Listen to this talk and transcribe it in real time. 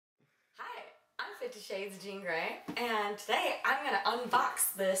50 Shades of Jean Grey, and today I'm going to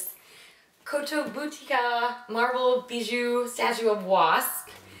unbox this Kotobukiya marble bijou statue of Wasp,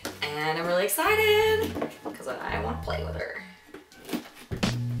 and I'm really excited because I want to play with her.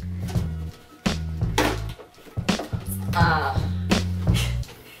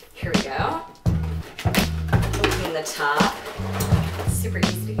 Here we go. Opening the top. It's super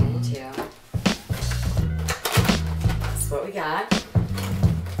easy to get into. That's what we got.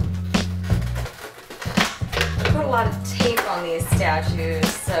 I put a lot of tape on these statues,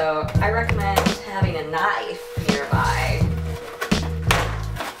 so I recommend having a knife nearby.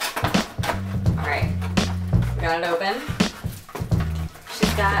 Alright, we got it open.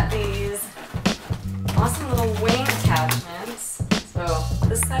 She's got these awesome little wing attachments. So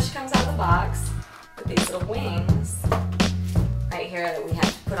this is how she comes out of the box with these little wings right here that we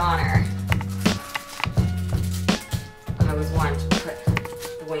have to put on her. I always wanted to put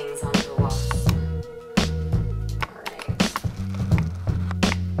the wings onto the wasp. Alright.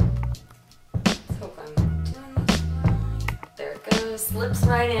 Let's hope I'm doing this right. There it goes. Slips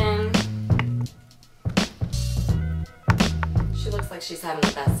right in. She looks like she's having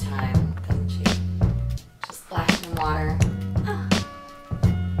the best time, doesn't she? Just splashing in water.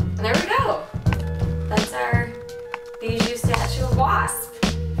 And there we go. That's our bijou statue of Wasp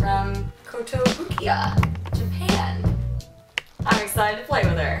from Kotobukiya, Japan. I'm excited to play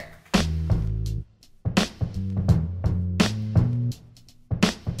with her.